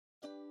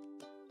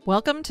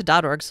Welcome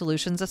to .org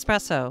Solutions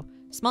Espresso,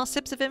 small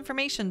sips of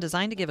information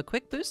designed to give a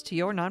quick boost to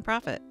your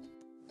nonprofit.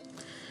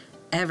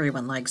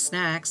 Everyone likes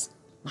snacks.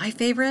 My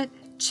favorite?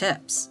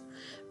 Chips.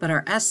 But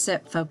our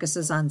SSIP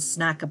focuses on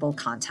snackable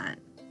content,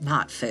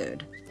 not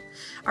food.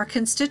 Our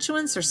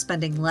constituents are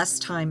spending less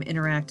time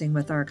interacting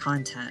with our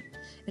content.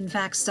 In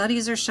fact,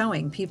 studies are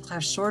showing people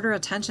have shorter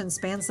attention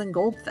spans than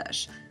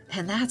goldfish,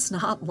 and that's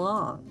not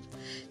long.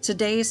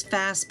 Today's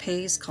fast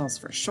pace calls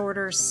for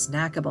shorter,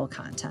 snackable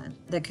content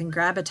that can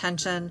grab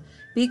attention,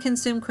 be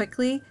consumed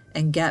quickly,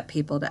 and get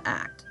people to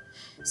act.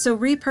 So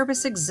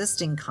repurpose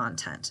existing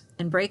content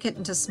and break it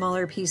into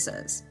smaller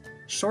pieces.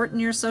 Shorten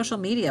your social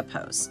media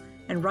posts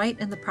and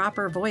write in the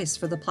proper voice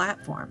for the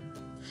platform.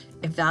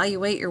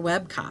 Evaluate your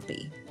web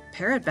copy,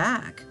 pare it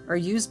back, or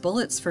use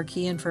bullets for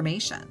key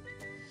information.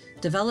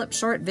 Develop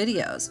short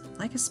videos,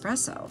 like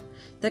Espresso,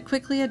 that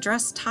quickly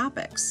address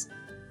topics.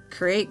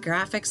 Create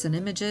graphics and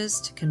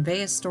images to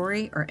convey a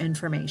story or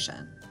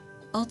information.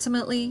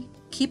 Ultimately,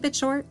 keep it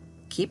short,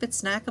 keep it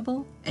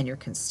snackable, and your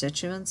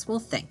constituents will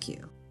thank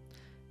you.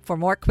 For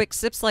more quick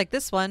sips like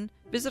this one,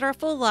 visit our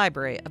full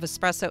library of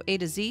Espresso A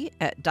to Z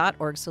at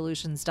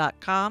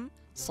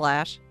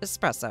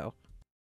 .orgsolutions.com/espresso.